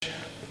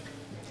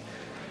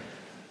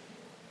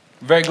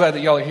Very glad that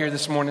y'all are here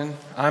this morning.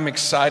 I'm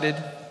excited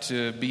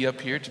to be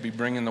up here, to be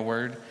bringing the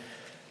word.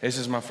 This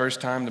is my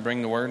first time to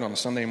bring the word on a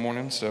Sunday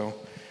morning, so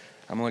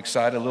I'm a little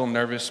excited, a little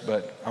nervous,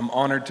 but I'm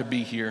honored to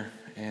be here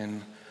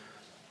and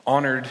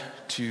honored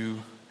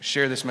to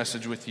share this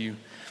message with you.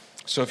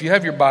 So if you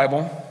have your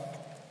Bible,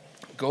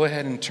 go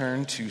ahead and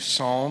turn to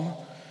Psalm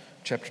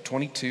chapter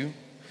 22.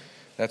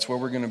 That's where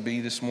we're going to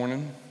be this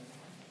morning.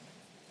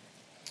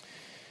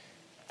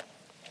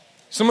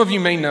 Some of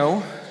you may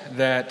know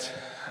that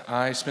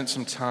I spent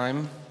some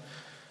time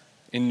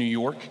in New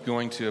York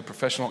going to a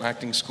professional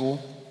acting school.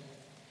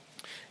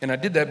 And I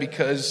did that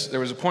because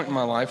there was a point in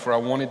my life where I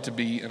wanted to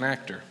be an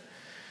actor.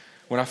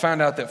 When I found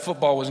out that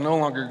football was no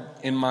longer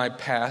in my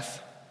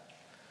path,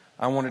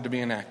 I wanted to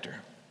be an actor.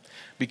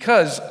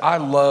 Because I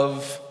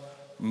love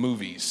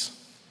movies.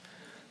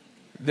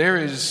 There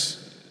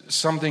is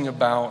something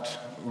about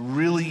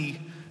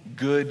really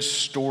good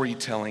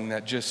storytelling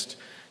that just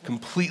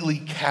completely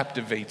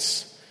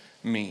captivates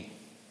me.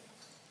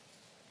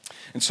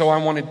 And so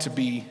I wanted to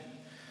be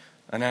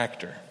an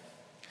actor.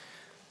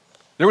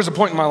 There was a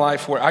point in my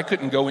life where I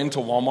couldn't go into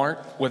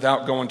Walmart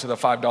without going to the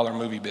 $5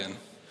 movie bin.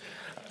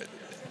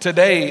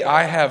 Today,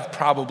 I have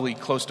probably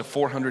close to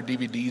 400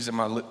 DVDs in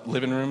my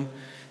living room,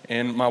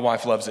 and my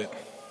wife loves it.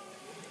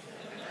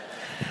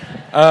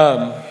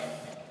 I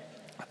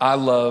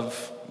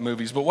love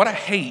movies, but what I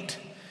hate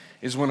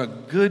is when a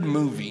good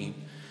movie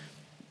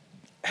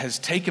has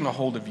taken a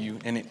hold of you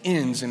and it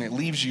ends and it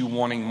leaves you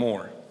wanting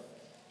more.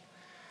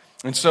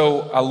 And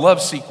so I love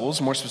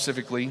sequels, more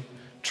specifically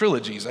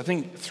trilogies. I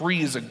think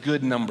 3 is a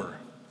good number.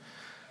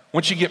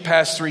 Once you get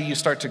past 3, you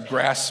start to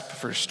grasp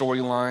for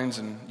storylines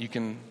and you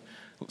can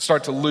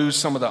start to lose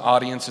some of the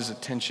audience's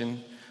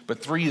attention.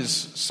 But 3 is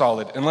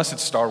solid, unless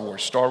it's Star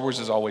Wars. Star Wars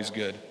is always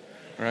good,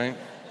 right?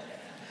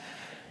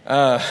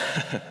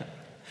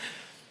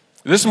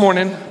 This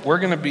morning, we're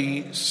going to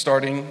be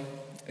starting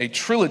a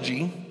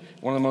trilogy,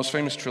 one of the most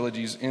famous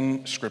trilogies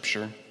in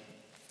Scripture,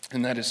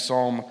 and that is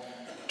Psalm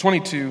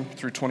 22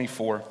 through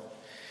 24.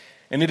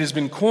 And it has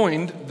been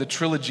coined the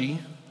trilogy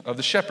of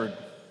the shepherd.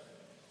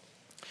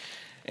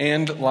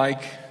 And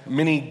like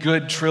many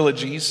good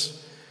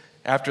trilogies,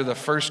 after the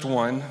first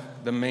one,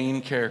 the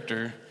main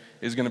character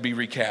is going to be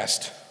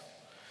recast.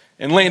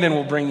 And Landon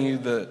will bring you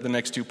the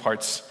next 2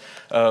 parts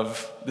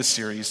of the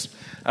series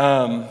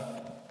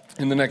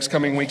in the next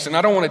coming weeks. And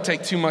I don't want to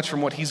take too much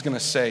from what he's going to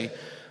say,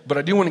 but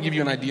I do want to give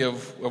you an idea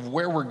of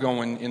where we're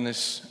going in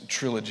this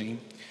trilogy.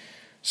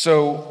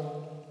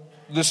 So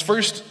this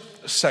first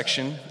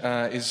section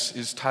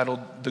is titled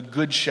The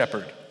Good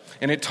Shepherd.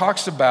 And it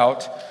talks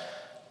about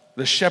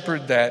the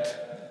shepherd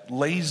that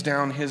lays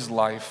down his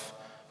life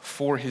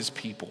for his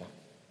people.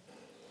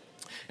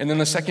 And then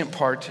the second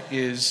part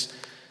is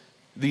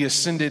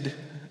the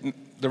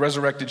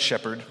resurrected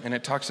shepherd. And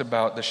it talks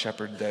about the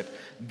shepherd that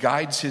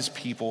guides his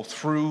people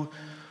through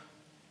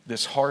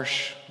this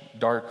harsh,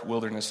 dark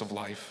wilderness of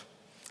life.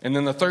 And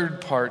then the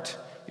third part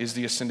is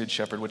the ascended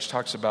shepherd, which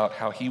talks about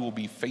how he will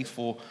be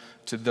faithful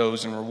to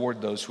those and reward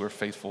those who are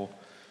faithful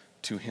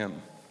to him.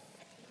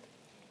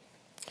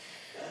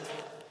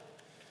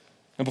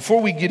 Now,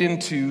 before we get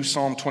into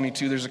Psalm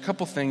 22, there's a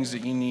couple things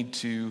that you need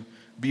to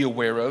be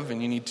aware of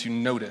and you need to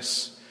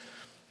notice.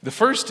 The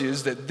first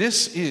is that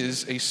this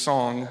is a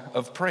song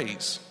of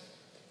praise.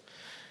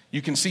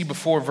 You can see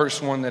before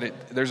verse 1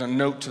 that there's a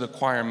note to the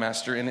choir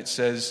master, and it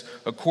says,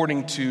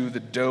 according to the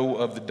doe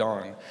of the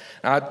dawn.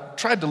 Now, I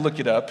tried to look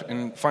it up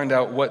and find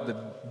out what the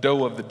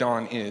doe of the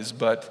dawn is,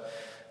 but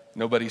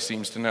nobody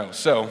seems to know.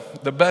 So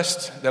the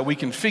best that we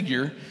can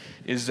figure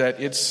is that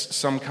it's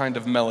some kind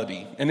of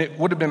melody. And it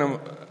would have been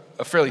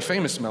a fairly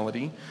famous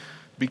melody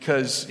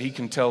because he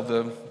can tell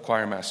the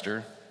choir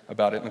master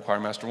about it, and the choir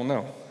master will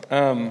know.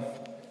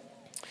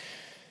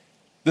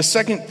 The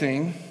second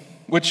thing,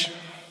 which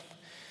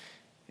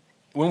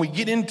when we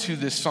get into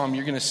this psalm,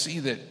 you're going to see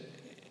that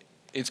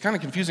it's kind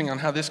of confusing on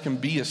how this can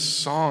be a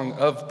song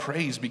of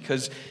praise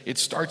because it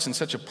starts in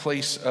such a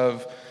place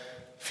of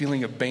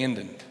feeling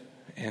abandoned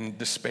and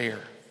despair.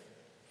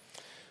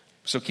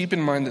 So keep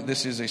in mind that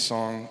this is a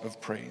song of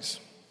praise.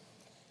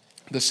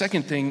 The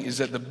second thing is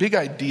that the big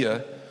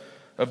idea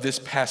of this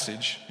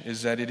passage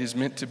is that it is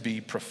meant to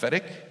be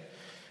prophetic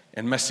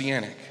and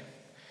messianic.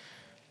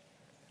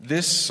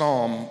 This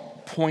psalm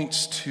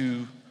points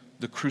to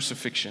the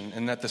crucifixion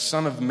and that the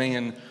Son of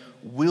Man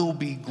will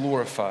be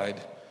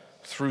glorified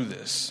through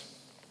this.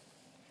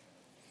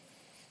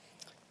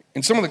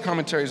 In some of the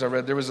commentaries I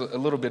read, there was a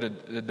little bit of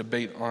a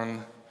debate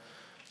on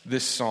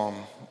this psalm.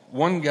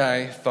 One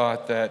guy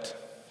thought that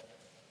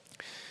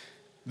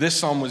this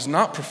psalm was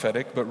not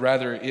prophetic, but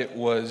rather it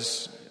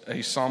was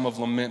a psalm of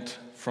lament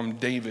from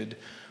David,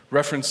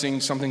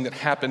 referencing something that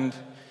happened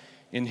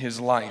in his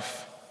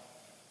life.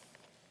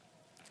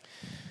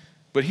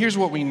 But here's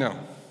what we know.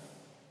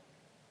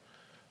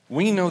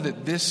 We know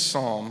that this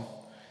psalm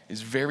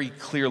is very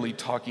clearly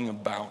talking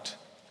about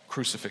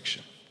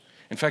crucifixion.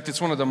 In fact, it's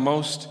one of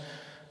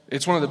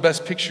the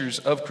best pictures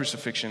of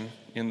crucifixion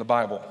in the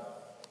Bible.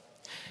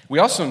 We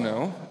also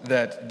know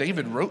that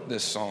David wrote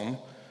this psalm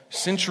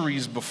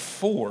centuries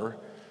before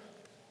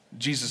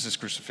Jesus'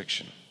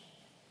 crucifixion.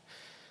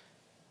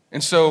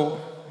 And so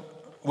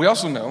we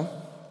also know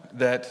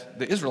that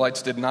the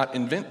Israelites did not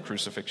invent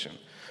crucifixion.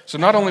 So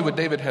not only would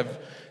David have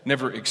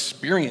never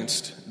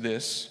experienced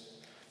this,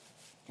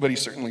 but he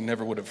certainly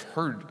never would have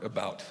heard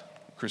about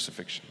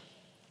crucifixion.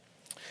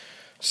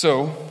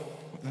 So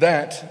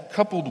that,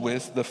 coupled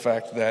with the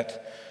fact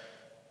that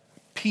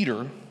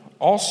Peter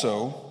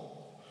also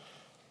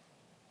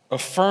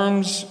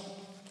affirms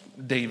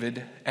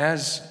David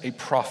as a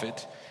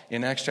prophet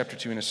in Acts chapter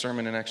 2, in a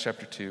sermon in Acts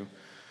chapter 2,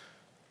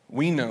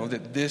 we know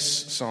that this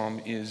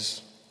psalm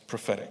is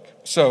prophetic.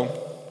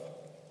 So,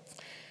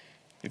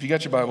 if you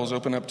got your Bibles,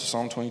 open up to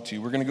Psalm 22.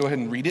 We're going to go ahead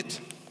and read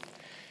it.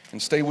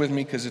 And stay with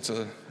me because it's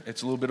a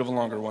little bit of a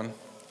longer one.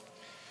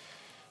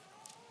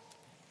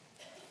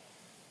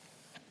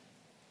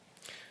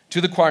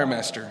 To the choir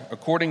master,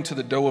 according to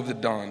the doe of the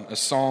dawn, a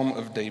psalm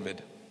of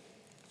David.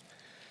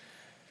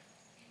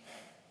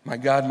 My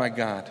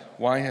God,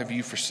 why have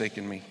you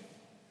forsaken me?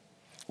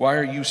 Why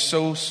are you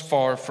so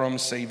far from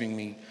saving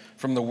me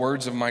from the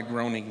words of my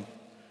groaning?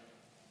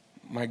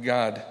 My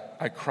God,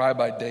 I cry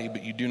by day,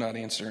 but you do not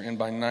answer, and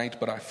by night,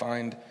 but I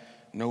find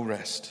no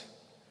rest.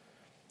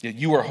 Yet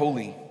you are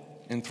holy,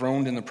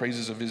 enthroned in the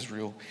praises of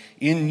Israel.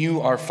 In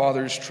you our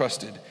fathers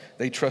trusted.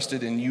 They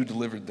trusted, and you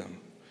delivered them.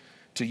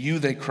 To you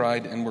they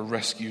cried and were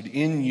rescued.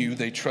 In you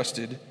they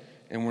trusted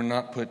and were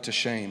not put to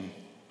shame.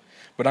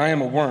 But I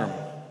am a worm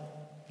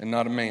and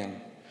not a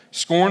man,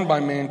 scorned by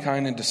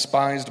mankind and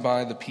despised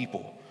by the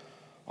people.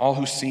 All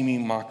who see me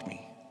mock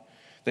me.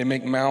 They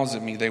make mouths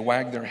at me. They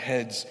wag their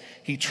heads.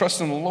 He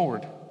trusts in the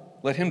Lord.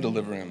 Let him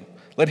deliver him.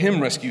 Let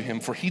him rescue him,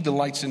 for he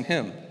delights in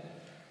him.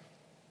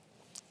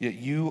 Yet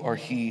you are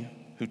he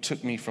who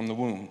took me from the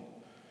womb.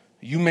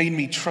 You made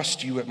me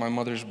trust you at my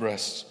mother's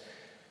breasts.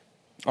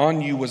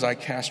 On you was I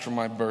cast from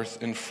my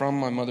birth, and from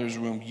my mother's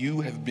womb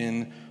you have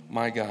been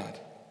my God.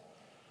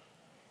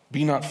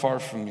 Be not far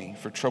from me,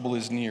 for trouble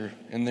is near,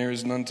 and there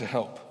is none to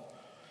help.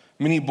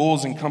 Many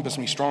bulls encompass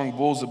me, strong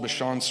bulls of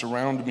Bashan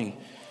surround me.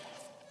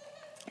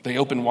 They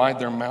open wide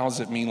their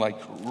mouths at me like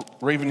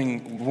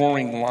ravening,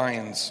 roaring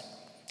lions.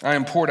 I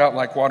am poured out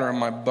like water, and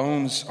my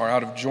bones are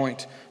out of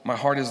joint. My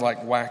heart is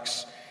like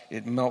wax.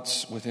 It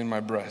melts within my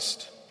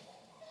breast.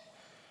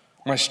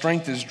 My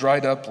strength is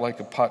dried up like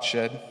a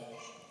potsherd,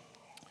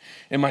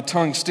 and my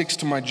tongue sticks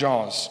to my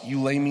jaws.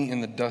 You lay me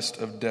in the dust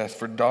of death,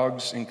 for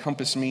dogs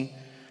encompass me.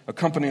 A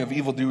company of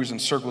evildoers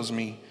encircles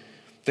me.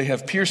 They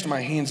have pierced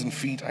my hands and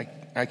feet.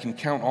 I can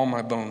count all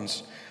my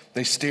bones.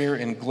 They stare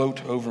and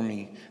gloat over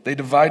me. They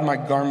divide my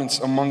garments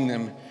among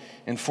them,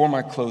 and for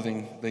my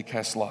clothing they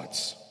cast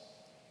lots.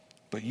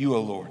 But you,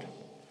 O Lord,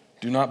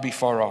 do not be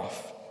far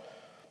off.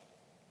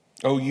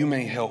 Oh, you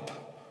may help,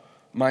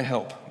 my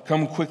help.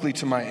 Come quickly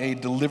to my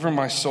aid. Deliver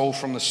my soul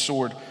from the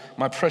sword,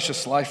 my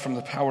precious life from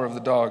the power of the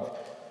dog.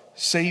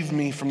 Save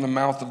me from the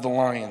mouth of the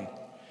lion.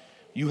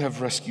 You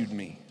have rescued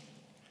me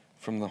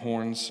from the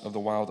horns of the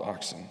wild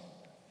oxen.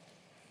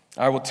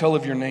 I will tell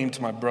of your name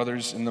to my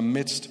brothers in the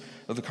midst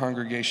of the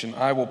congregation.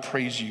 I will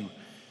praise you.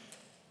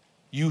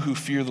 You who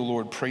fear the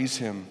Lord, praise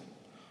him.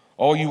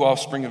 All you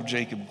offspring of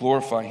Jacob,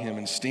 glorify him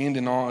and stand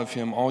in awe of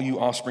him, all you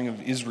offspring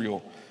of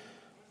Israel.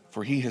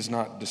 For he has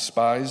not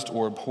despised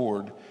or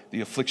abhorred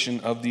the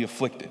affliction of the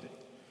afflicted,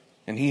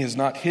 and he has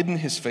not hidden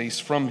his face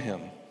from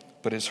him,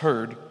 but has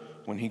heard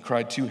when he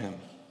cried to him.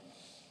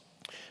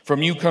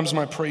 From you comes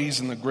my praise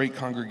in the great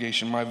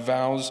congregation. My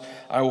vows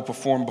I will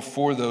perform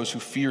before those who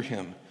fear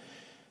him.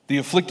 The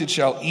afflicted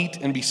shall eat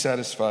and be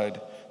satisfied.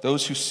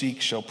 Those who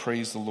seek shall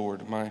praise the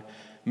Lord.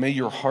 May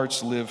your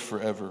hearts live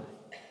forever.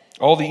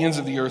 All the ends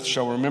of the earth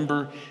shall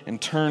remember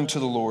and turn to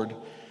the Lord,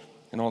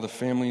 and all the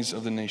families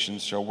of the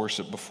nations shall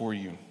worship before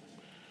you.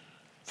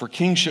 For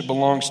kingship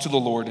belongs to the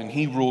Lord, and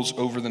he rules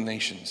over the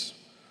nations.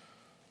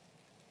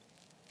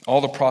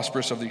 All the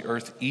prosperous of the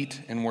earth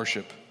eat and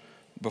worship.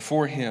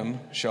 Before him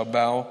shall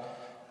bow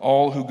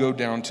all who go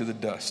down to the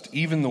dust,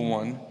 even the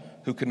one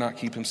who could not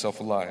keep himself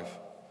alive.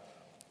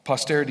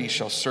 Posterity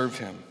shall serve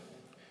him.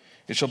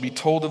 It shall be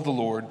told of the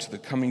Lord to the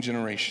coming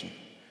generation.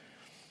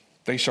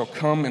 They shall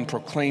come and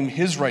proclaim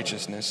his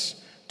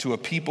righteousness to a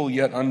people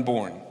yet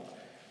unborn,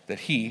 that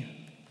he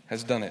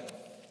has done it.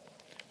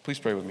 Please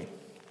pray with me.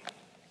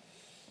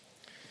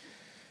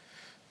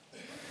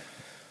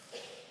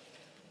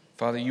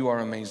 Father, you are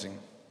amazing.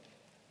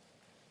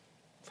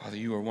 Father,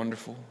 you are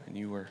wonderful and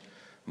you are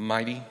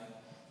mighty.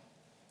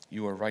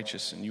 You are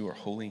righteous and you are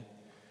holy.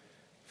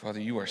 Father,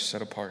 you are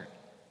set apart.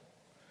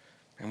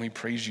 And we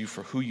praise you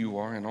for who you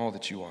are and all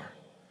that you are.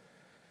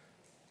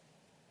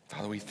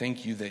 Father, we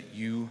thank you that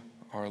you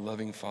are a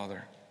loving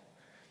Father.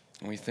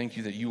 And we thank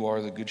you that you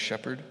are the good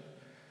shepherd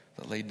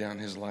that laid down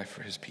his life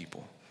for his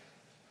people.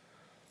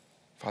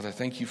 Father,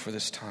 thank you for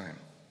this time.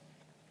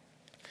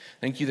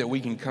 Thank you that we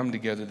can come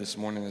together this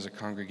morning as a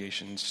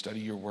congregation and study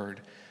your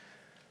word.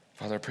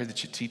 Father, I pray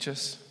that you teach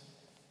us.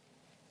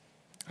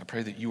 I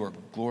pray that you are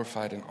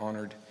glorified and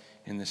honored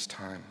in this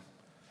time.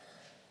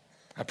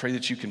 I pray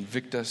that you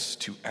convict us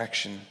to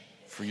action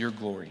for your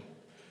glory.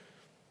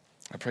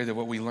 I pray that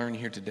what we learn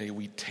here today,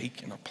 we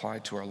take and apply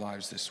to our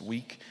lives this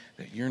week,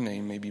 that your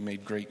name may be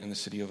made great in the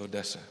city of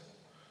Odessa.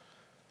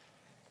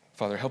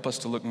 Father, help us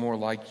to look more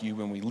like you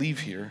when we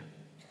leave here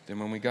than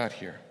when we got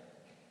here.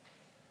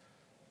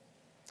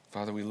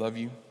 Father, we love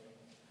you.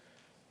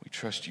 We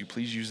trust you.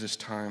 Please use this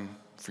time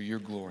for your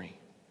glory.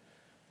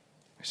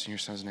 It's in your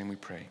Son's name we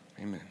pray.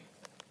 Amen.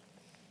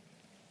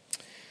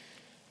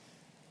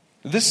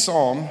 This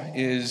psalm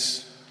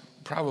is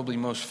probably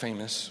most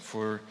famous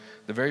for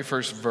the very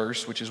first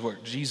verse, which is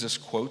what Jesus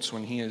quotes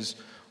when he is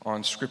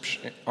on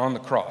the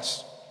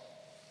cross.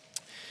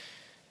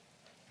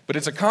 But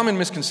it's a common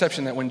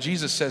misconception that when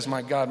Jesus says,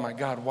 my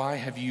God, why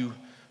have you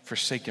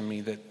forsaken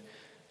me?" that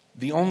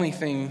the only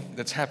thing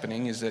that's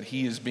happening is that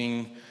he is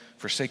being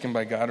forsaken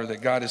by God, or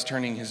that God is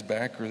turning his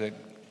back, or that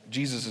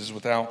Jesus is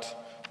without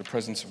the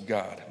presence of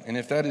God. And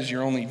if that is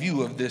your only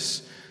view of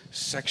this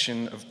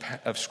section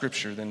of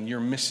Scripture, then you're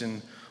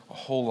missing a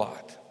whole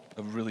lot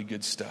of really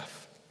good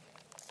stuff.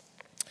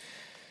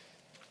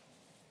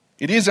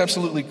 It is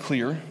absolutely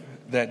clear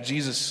that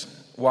Jesus,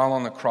 while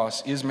on the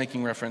cross, is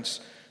making reference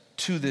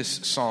to this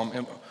psalm.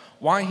 And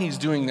why he's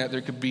doing that,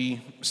 there could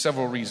be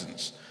several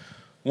reasons.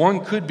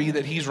 One could be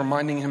that he's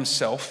reminding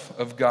himself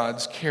of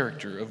God's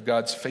character, of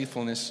God's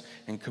faithfulness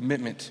and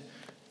commitment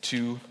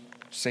to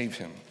save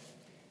him.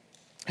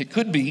 It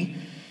could be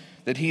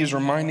that he is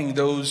reminding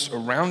those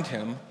around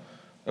him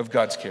of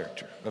God's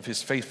character, of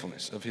his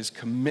faithfulness, of his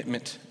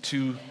commitment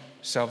to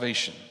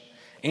salvation,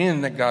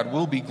 and that God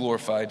will be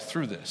glorified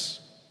through this.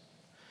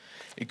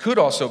 It could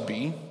also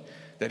be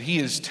that he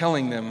is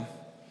telling them,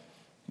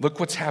 look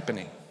what's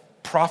happening.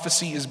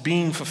 Prophecy is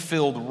being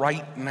fulfilled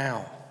right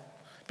now,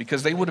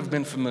 because they would have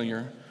been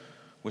familiar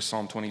with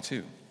Psalm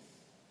 22.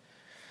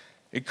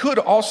 It could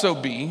also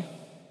be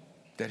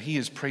that he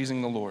is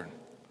praising the Lord.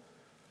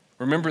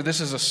 Remember, this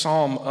is a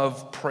psalm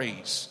of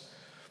praise.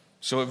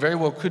 So it very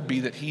well could be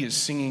that he is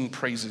singing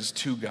praises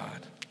to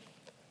God.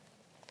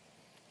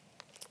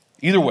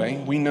 Either way,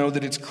 we know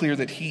that it's clear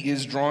that he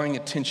is drawing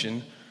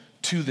attention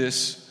to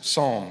this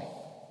psalm.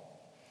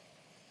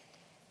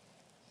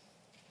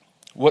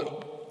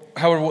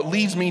 However, what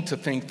leads me to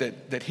think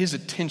that his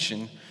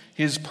attention,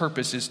 his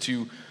purpose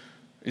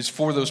is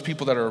for those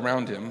people that are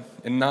around him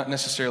and not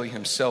necessarily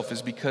himself,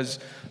 is because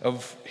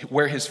of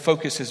where his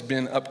focus has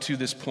been up to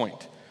this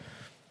point.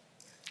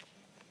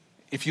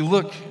 If you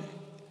look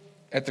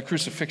at the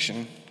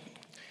crucifixion,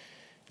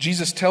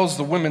 Jesus tells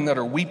the women that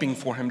are weeping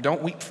for him,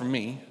 "Don't weep for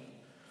me,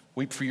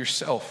 weep for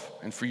yourself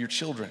and for your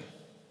children."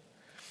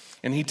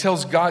 And he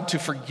tells God to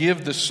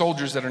forgive the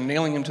soldiers that are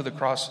nailing him to the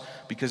cross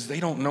because they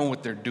don't know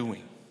what they're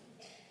doing.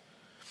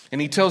 And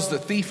he tells the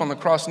thief on the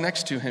cross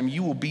next to him,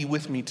 "You will be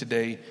with me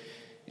today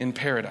in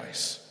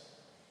paradise."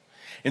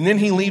 And then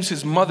he leaves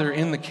his mother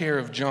in the care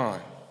of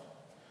John.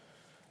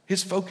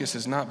 His focus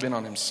has not been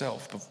on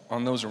himself, but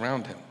on those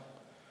around him.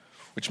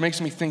 Which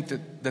makes me think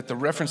that the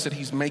reference that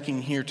he's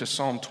making here to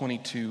Psalm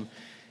 22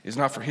 is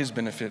not for his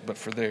benefit, but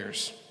for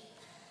theirs.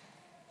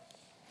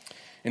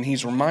 And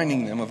he's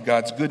reminding them of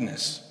God's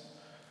goodness,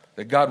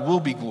 that God will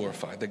be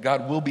glorified, that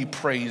God will be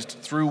praised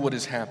through what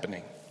is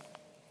happening.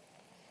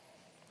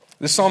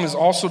 This psalm is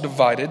also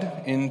divided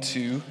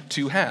into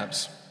two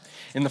halves.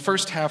 In the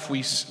first half,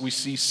 we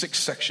see 6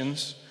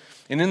 sections,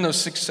 and in those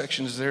 6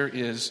 sections, there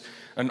is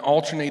an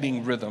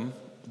alternating rhythm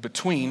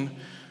between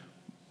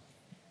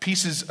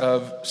pieces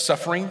of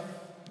suffering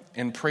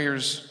and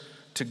prayers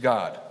to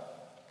God.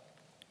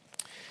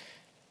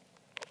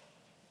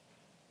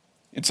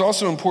 It's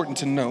also important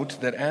to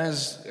note that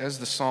as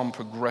the psalm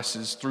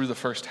progresses through the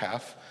first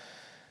half,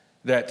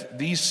 that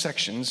these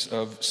sections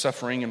of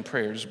suffering and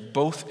prayers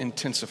both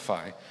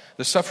intensify.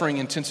 The suffering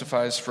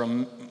intensifies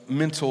from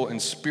mental and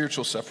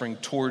spiritual suffering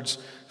towards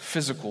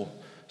physical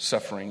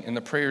suffering, and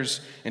the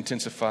prayers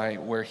intensify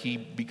where he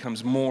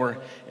becomes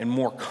more and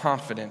more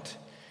confident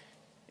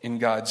in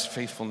God's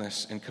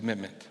faithfulness and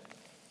commitment.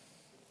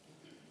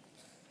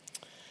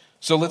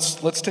 So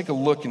let's take a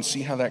look and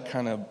see how that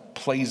kind of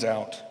plays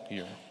out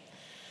here.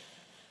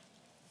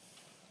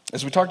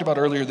 As we talked about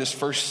earlier, this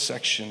first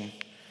section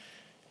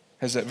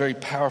has that very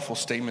powerful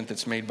statement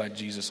that's made by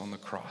Jesus on the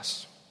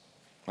cross.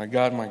 My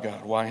God,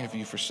 why have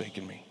you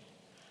forsaken me?"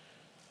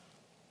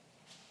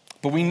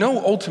 But we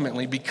know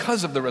ultimately,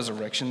 because of the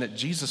resurrection, that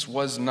Jesus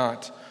was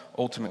not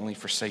ultimately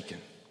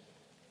forsaken.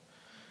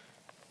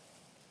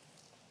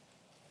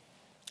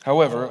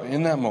 However,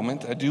 in that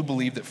moment, I do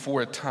believe that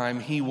for a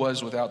time he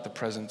was without the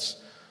presence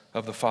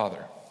of the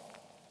Father.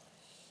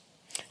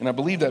 And I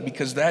believe that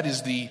because that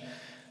is the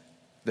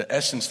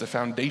essence, the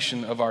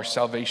foundation of our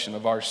salvation,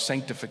 of our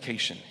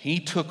sanctification. He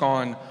took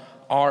on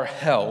our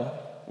hell,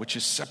 which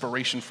is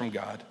separation from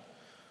God,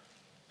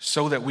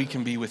 so that we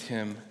can be with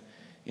him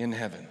in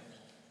heaven.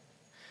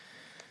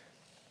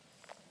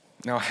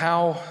 Now,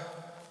 how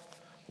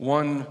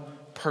one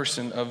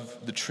person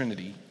of the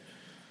Trinity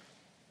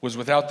was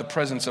without the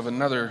presence of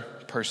another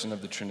person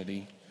of the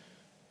Trinity,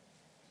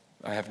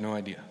 I have no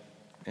idea,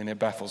 and it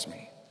baffles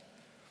me.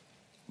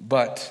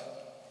 But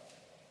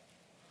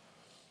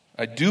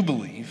I do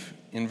believe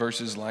in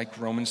verses like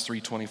Romans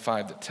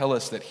 3:25 that tell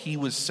us that he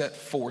was set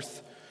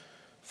forth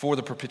for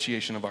the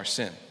propitiation of our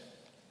sin.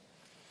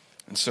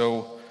 And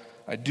so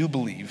I do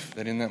believe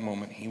that in that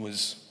moment he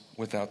was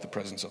without the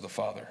presence of the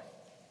Father.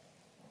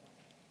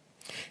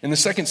 In the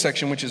second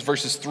section, which is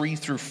verses 3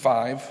 through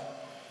 5,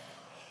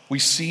 we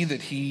see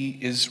that he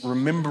is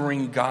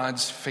remembering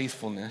God's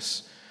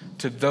faithfulness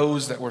to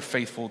those that were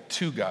faithful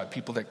to God,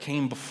 people that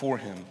came before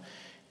him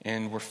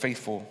and were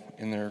faithful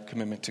in their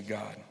commitment to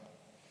God.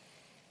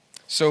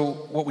 So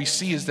what we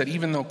see is that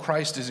even though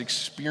Christ is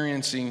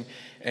experiencing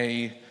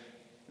a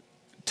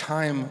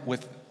time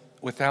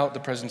without the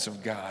presence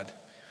of God,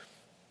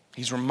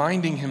 he's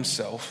reminding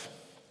himself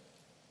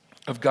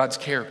of God's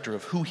character,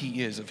 of who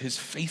he is, of his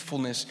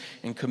faithfulness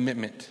and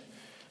commitment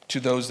to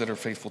those that are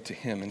faithful to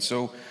him. And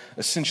so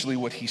essentially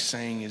what he's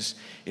saying is,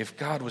 if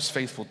God was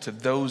faithful to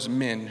those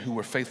men who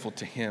were faithful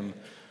to him,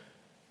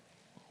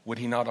 would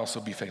he not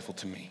also be faithful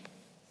to me?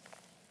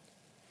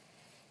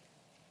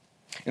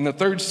 In the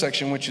third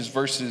section, which is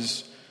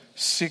verses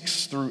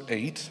 6 through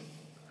 8,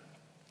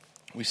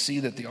 we see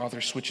that the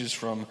author switches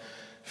from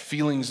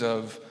feelings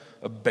of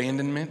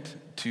abandonment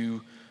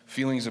to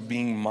feelings of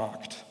being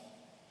mocked.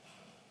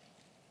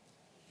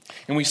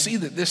 And we see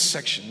that this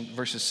section,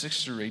 verses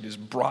 6 through 8, is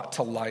brought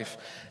to life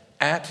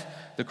at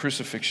the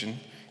crucifixion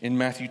in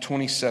Matthew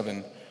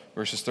 27,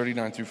 verses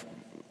 39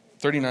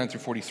 through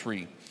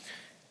 43.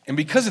 And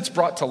because it's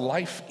brought to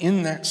life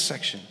in that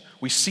section,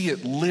 we see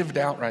it lived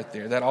out right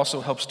there. That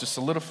also helps to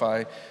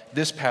solidify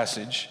this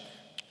passage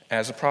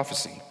as a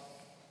prophecy.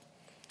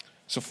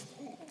 So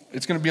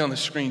it's going to be on the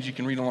screens. You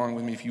can read along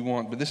with me if you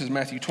want. But this is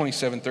Matthew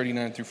 27,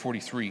 39 through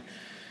 43.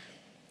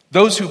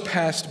 Those who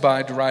passed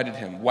by derided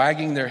him,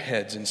 wagging their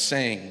heads and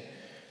saying,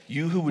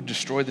 "You who would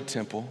destroy the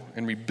temple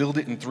and rebuild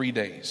it in 3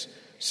 days,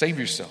 save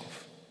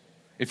yourself.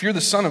 If you're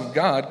the Son of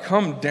God,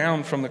 come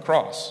down from the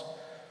cross."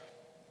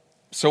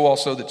 So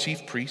also the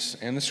chief priests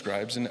and the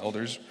scribes and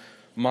elders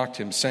mocked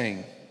him,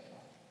 saying,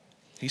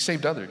 "He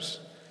saved others.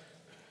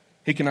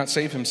 He cannot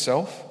save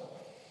himself.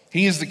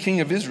 He is the King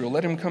of Israel.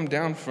 Let him come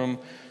down from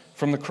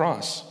the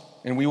cross,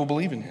 and we will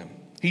believe in him.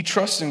 He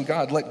trusts in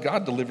God. Let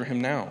God deliver him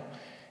now,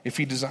 if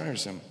he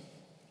desires him.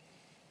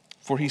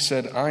 For he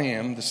said, 'I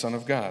am the Son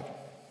of God.'"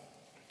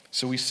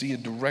 So we see a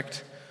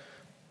direct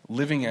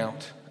living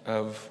out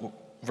of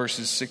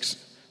verses 6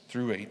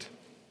 through 8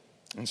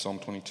 in Psalm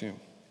 22.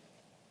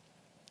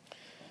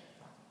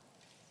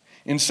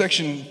 In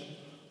section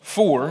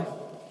 4,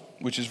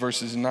 which is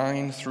verses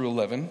 9 through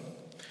 11,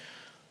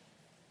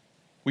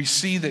 we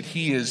see that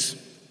he is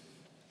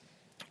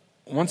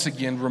once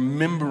again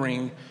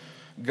remembering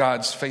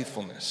God's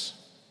faithfulness.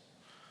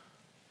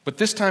 But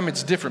this time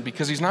it's different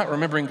because he's not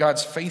remembering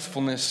God's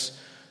faithfulness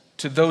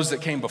to those that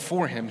came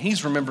before him.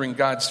 He's remembering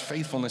God's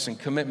faithfulness and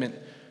commitment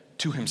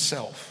to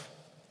himself.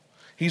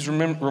 He's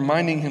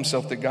reminding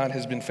himself that God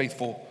has been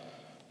faithful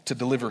to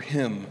deliver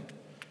him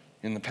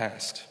in the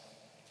past.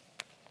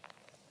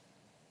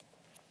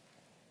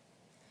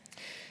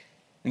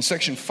 In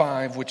section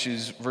 5, which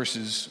is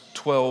verses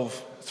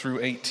 12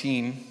 through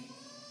 18,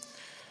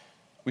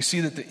 we see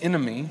that the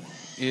enemy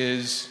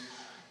is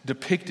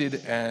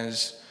depicted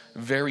as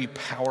very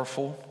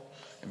powerful,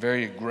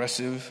 very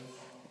aggressive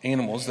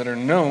animals that are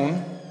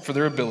known for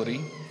their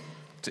ability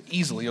to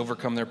easily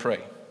overcome their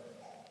prey.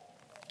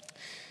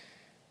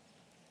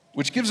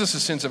 Which gives us a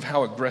sense of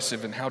how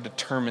aggressive and how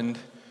determined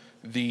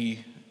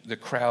the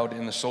crowd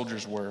and the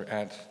soldiers were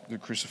at the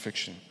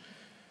crucifixion.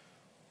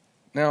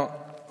 Now,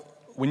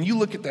 when you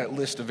look at that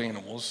list of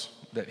animals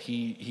that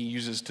he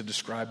uses to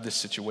describe this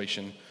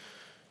situation,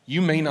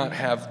 you may not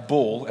have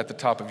bull at the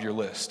top of your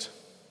list.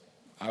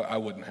 I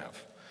wouldn't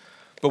have.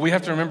 But we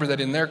have to remember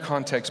that in their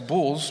context,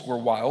 bulls were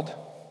wild,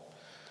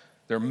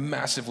 they're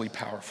massively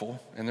powerful,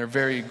 and they're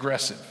very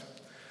aggressive.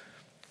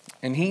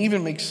 And he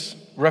even makes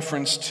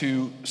reference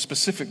to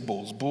specific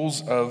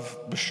bulls of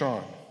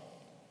Bashan.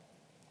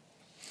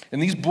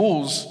 And these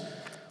bulls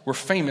were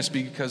famous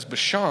because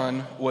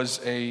Bashan was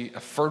a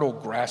fertile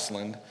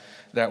grassland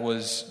that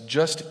was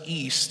just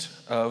east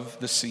of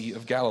the Sea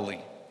of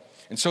Galilee.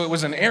 And so it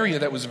was an area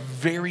that was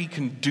very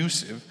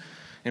conducive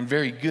and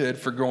very good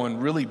for growing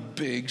really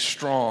big,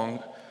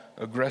 strong,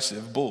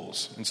 aggressive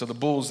bulls. And so the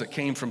bulls that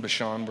came from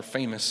Bashan were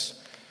famous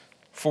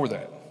for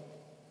that.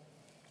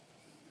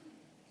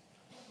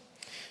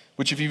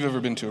 Which, if you've ever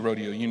been to a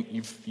rodeo,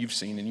 you've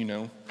seen and you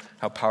know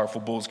how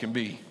powerful bulls can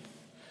be.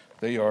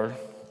 They are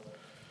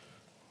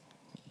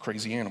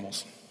crazy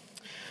animals.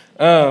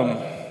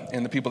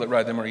 And the people that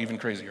ride them are even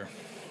crazier.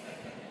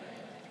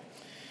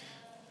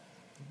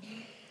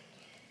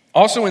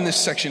 Also in this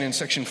section, in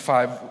section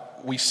 5,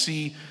 we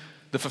see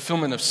the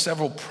fulfillment of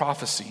several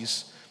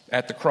prophecies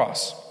at the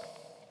cross.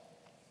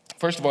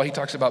 First of all, he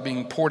talks about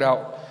being poured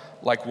out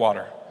like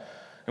water.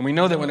 And we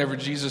know that whenever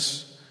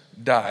Jesus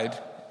died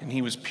and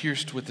he was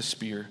pierced with the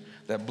spear,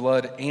 that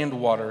blood and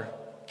water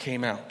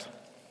came out.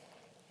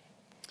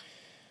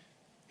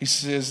 He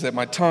says that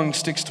my tongue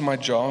sticks to my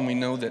jaw, and we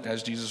know that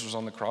as Jesus was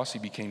on the cross, he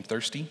became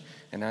thirsty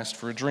and asked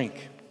for a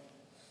drink.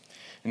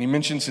 And he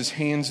mentions his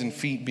hands and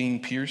feet being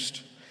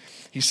pierced.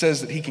 He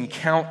says that he can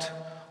count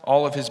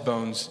all of his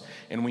bones,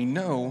 and we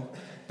know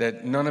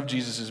that none of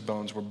Jesus'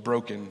 bones were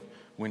broken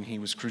when he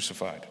was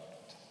crucified.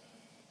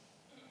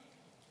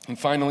 And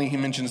finally, he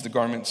mentions the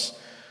garments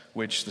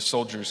which the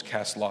soldiers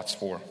cast lots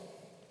for.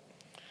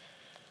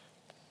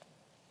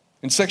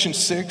 In section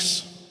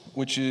 6,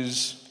 which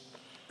is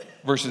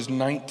verses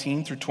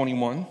 19 through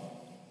 21,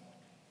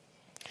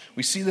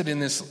 we see that in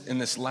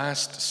this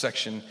last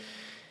section,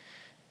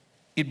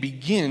 it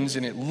begins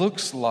and it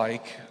looks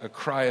like a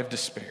cry of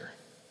despair.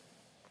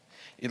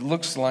 It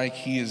looks like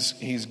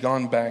he's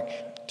gone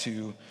back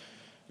to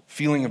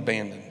feeling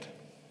abandoned.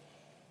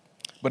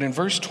 But in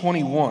verse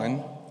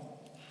 21,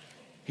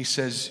 he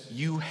says,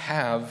 "You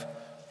have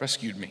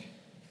rescued me."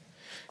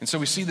 And so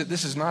we see that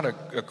this is not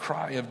a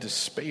cry of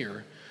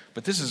despair,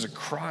 but this is a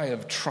cry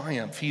of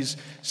triumph. He's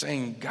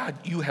saying, "God,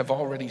 you have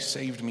already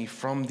saved me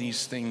from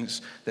these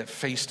things that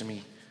faced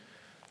me."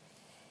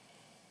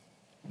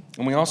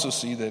 And we also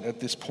see that at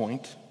this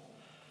point,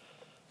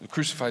 the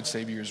crucified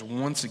Savior is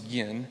once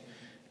again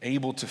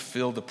able to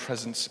feel the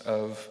presence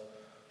of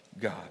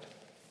God.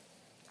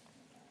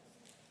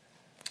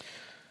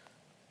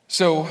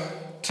 So,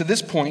 to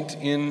this point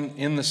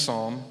in the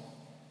psalm,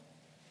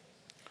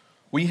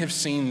 we have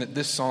seen that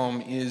this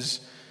psalm is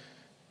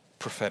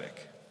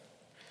prophetic.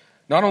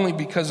 Not only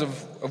because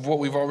of what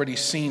we've already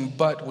seen,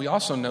 but we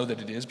also know that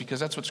it is because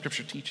that's what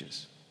Scripture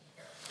teaches.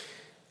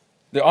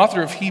 The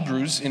author of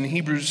Hebrews, in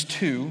Hebrews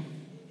 2,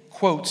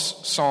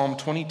 quotes Psalm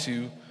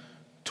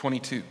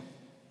 22:22.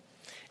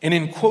 And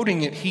in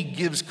quoting it, he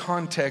gives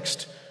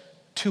context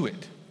to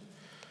it.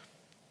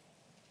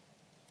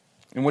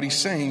 And what he's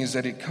saying is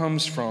that it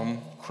comes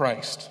from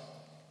Christ.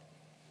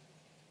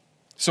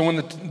 So when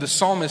the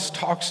psalmist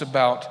talks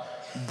about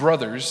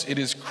brothers, it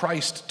is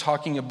Christ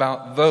talking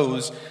about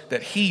those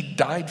that he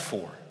died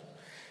for.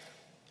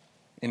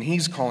 And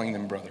he's calling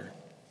them brother.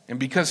 And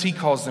because he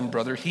calls them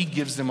brother, he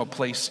gives them a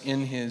place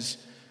in his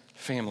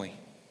family.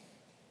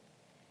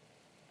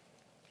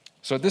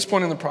 So at this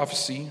point in the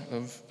prophecy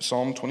of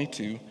Psalm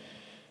 22,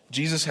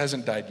 Jesus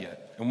hasn't died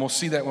yet. And we'll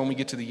see that when we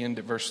get to the end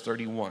at verse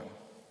 31.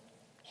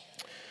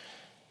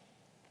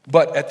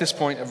 But at this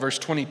point, at verse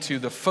 22,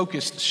 the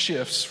focus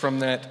shifts from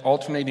that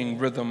alternating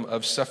rhythm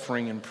of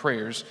suffering and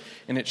prayers,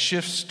 and it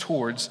shifts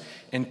towards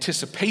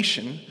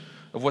anticipation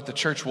of what the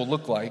church will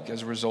look like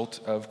as a result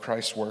of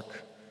Christ's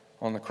work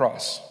on the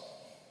cross.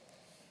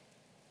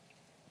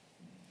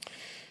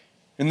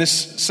 And this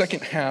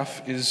second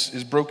half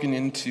is broken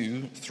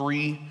into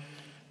 3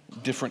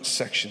 different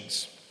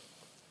sections.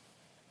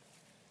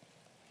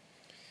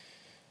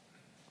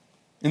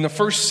 In the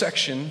first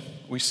section,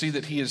 we see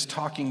that he is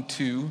talking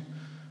to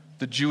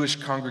the Jewish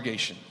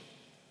congregation.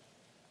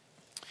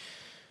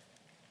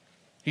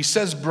 He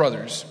says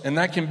brothers, and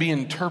that can be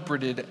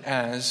interpreted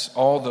as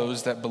all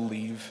those that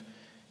believe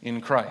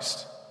in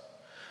Christ.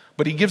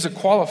 But he gives a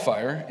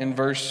qualifier in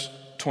verse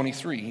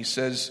 23. He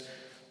says,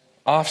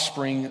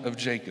 offspring of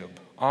Jacob,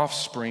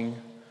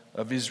 offspring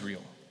of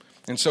Israel.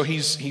 And so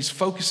he's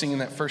focusing in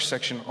that first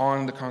section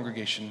on the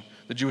congregation,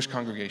 the Jewish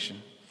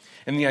congregation.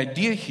 And the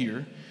idea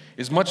here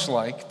is much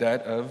like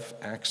that of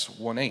Acts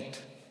 1:8,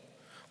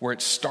 where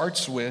it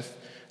starts with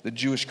the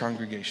Jewish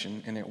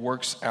congregation and it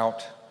works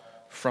out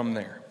from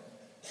there.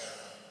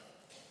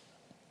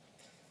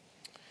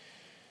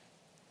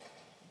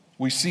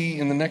 We see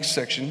in the next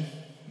section,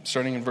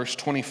 starting in verse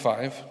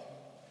 25,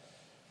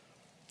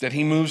 that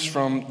he moves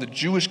from the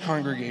Jewish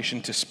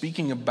congregation to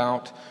speaking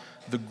about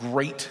the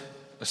great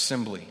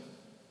assembly.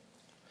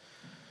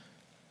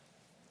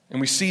 And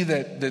we see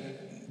that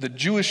the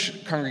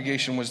Jewish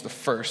congregation was the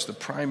first, the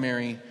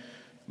primary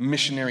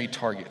missionary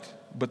target,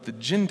 but the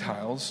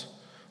Gentiles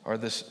are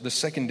the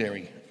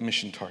secondary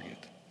mission target.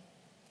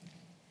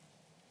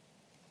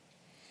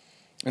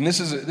 And this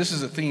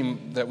is a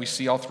theme that we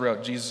see all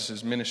throughout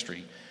Jesus'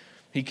 ministry.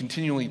 He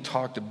continually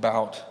talked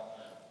about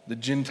the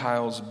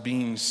Gentiles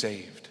being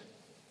saved.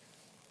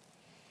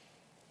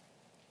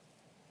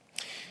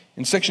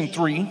 In section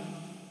 3,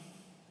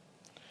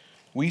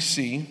 we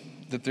see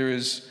that there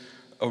is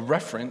a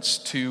reference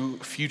to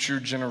future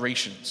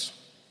generations.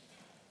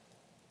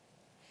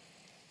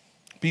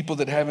 People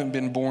that haven't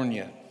been born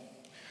yet.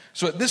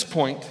 So at this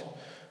point,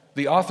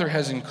 the author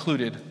has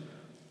included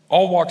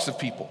all walks of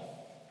people.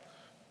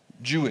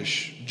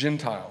 Jewish,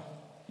 Gentile,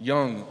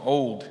 young,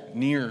 old,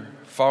 near,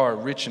 far,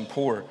 rich and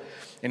poor.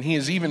 And he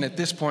has even at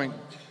this point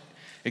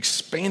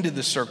expanded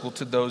the circle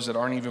to those that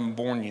aren't even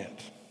born yet.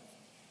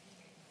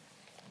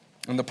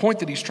 And the point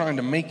that he's trying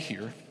to make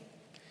here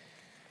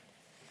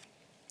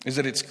is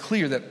that it's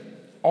clear that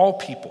all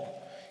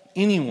people,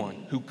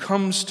 anyone who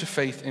comes to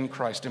faith in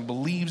Christ and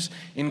believes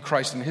in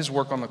Christ and his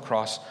work on the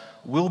cross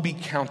will be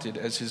counted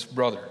as his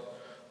brother,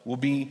 will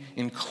be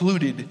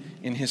included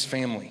in his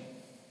family.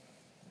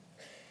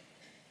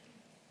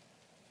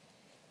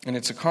 And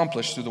it's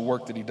accomplished through the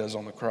work that he does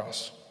on the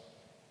cross.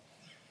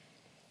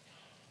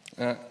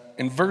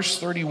 In verse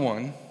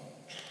 31,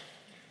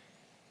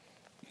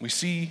 we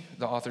see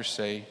the author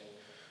say,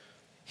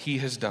 he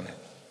has done it.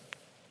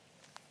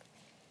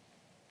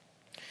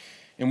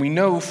 And we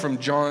know from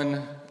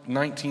John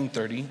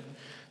 19:30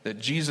 that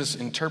Jesus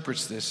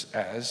interprets this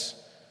as,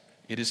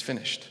 "It is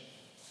finished."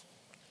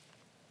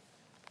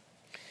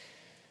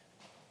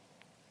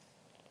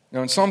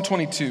 Now in Psalm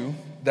 22,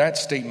 that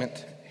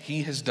statement,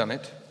 "He has done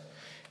it,"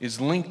 is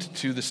linked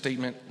to the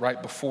statement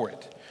right before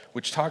it,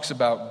 which talks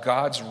about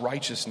God's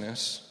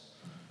righteousness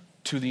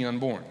to the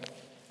unborn,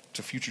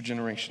 to future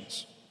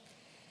generations.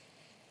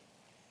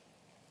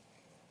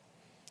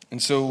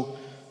 And so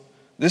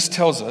this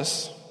tells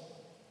us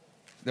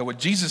that what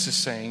Jesus is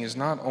saying is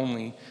not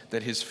only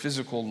that his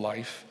physical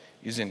life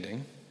is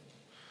ending,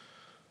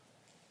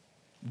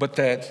 but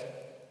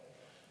that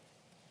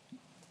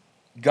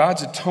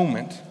God's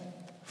atonement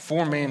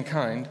for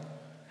mankind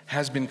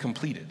has been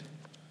completed.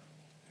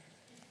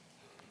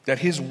 That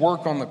his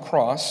work on the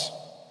cross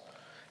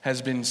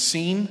has been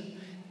seen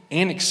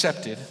and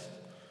accepted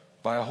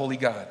by a holy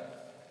God.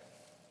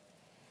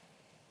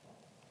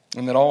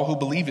 And that all who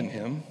believe in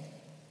him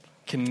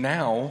can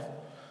now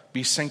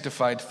be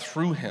sanctified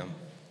through him.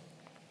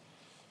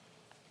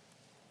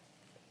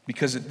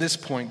 Because at this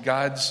point,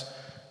 God's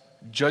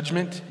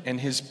judgment and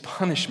his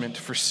punishment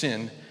for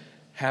sin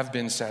have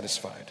been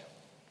satisfied.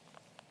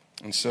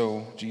 And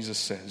so Jesus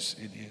says,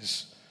 "It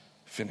is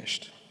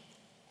finished."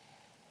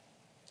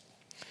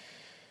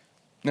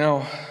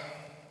 Now,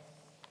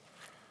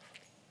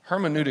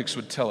 hermeneutics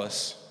would tell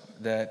us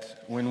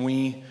that when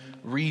we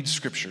read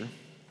Scripture,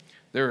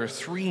 there are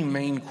three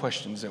main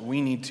questions that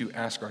we need to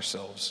ask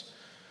ourselves.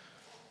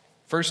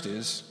 First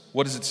is,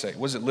 what does it say?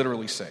 What does it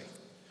literally say?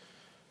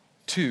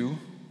 2,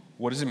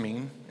 what does it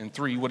mean? And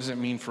 3, what does it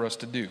mean for us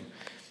to do?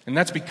 And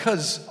that's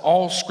because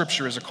all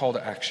Scripture is a call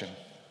to action.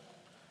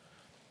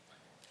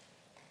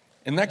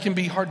 And that can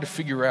be hard to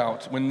figure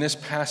out when this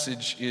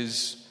passage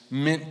is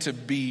meant to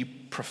be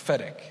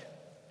prophetic.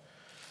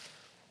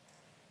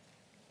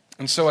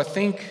 And so I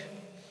think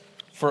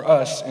for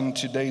us in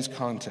today's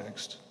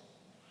context,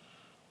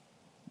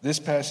 this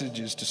passage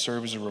is to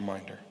serve as a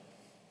reminder.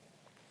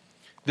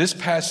 This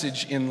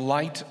passage, in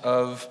light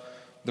of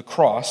the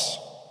cross,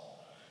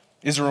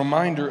 is a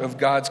reminder of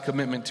God's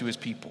commitment to his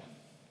people.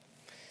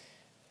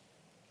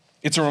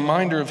 It's a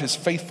reminder of his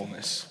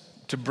faithfulness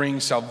to bring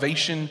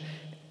salvation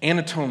and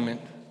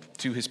atonement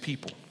to his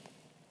people.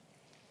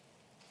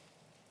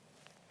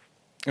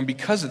 And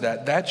because of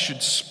that, that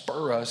should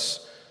spur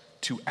us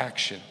to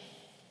action.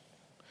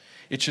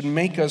 It should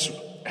make us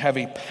have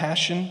a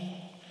passion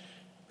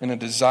and a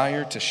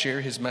desire to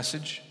share his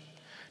message,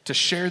 to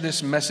share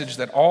this message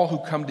that all who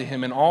come to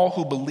him and all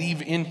who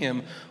believe in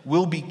him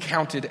will be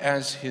counted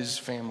as his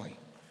family.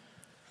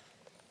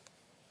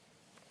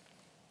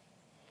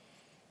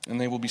 And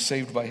they will be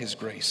saved by his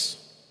grace.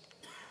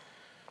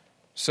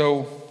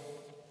 So,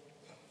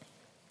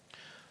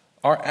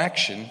 our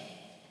action,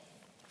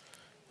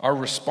 our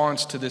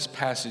response to this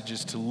passage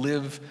is to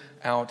live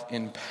out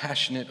in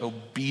passionate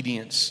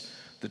obedience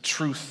the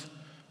truth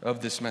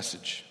of this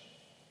message,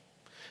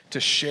 to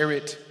share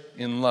it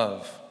in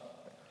love.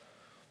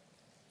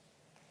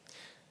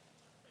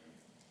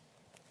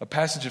 A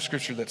passage of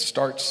Scripture that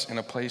starts in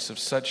a place of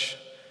such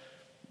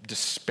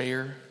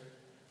despair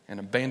and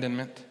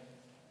abandonment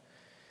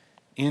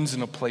ends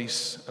in a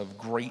place of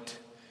great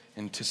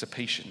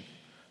anticipation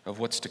of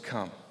what's to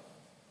come.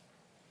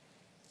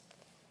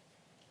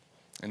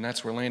 And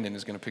that's where Landon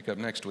is going to pick up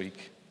next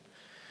week.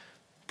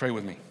 Pray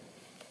with me.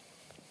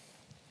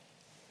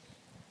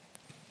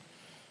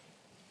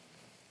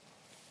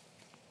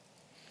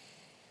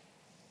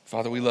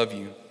 Father, we love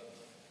you.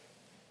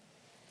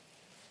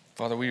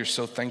 Father, we are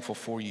so thankful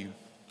for you.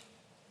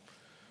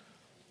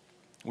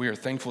 We are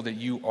thankful that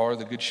you are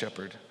the good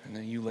shepherd and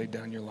that you laid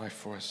down your life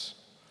for us.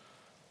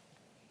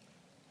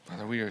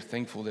 Father, we are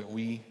thankful that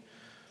we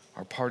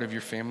are part of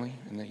your family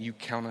and that you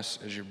count us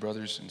as your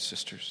brothers and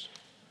sisters.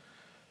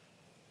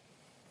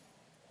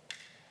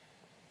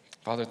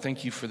 Father,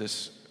 thank you for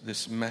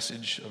this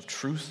message of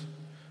truth,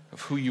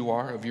 of who you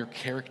are, of your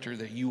character,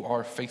 that you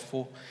are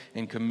faithful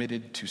and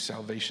committed to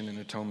salvation and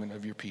atonement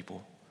of your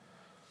people.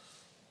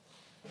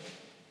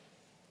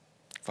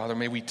 Father,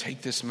 may we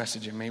take this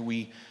message and may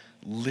we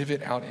live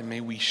it out and may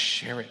we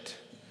share it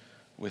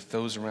with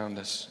those around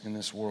us in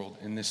this world,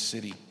 in this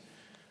city.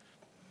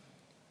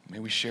 May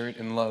we share it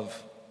in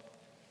love.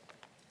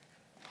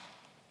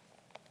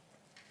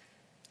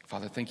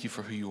 Father, thank you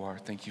for who you are.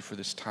 Thank you for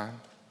this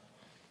time.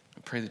 I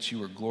pray that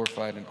you are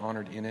glorified and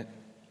honored in it.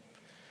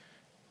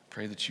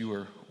 Pray that you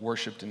are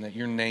worshiped and that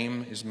your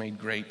name is made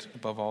great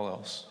above all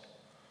else.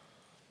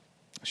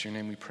 It's your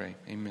name we pray.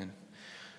 Amen.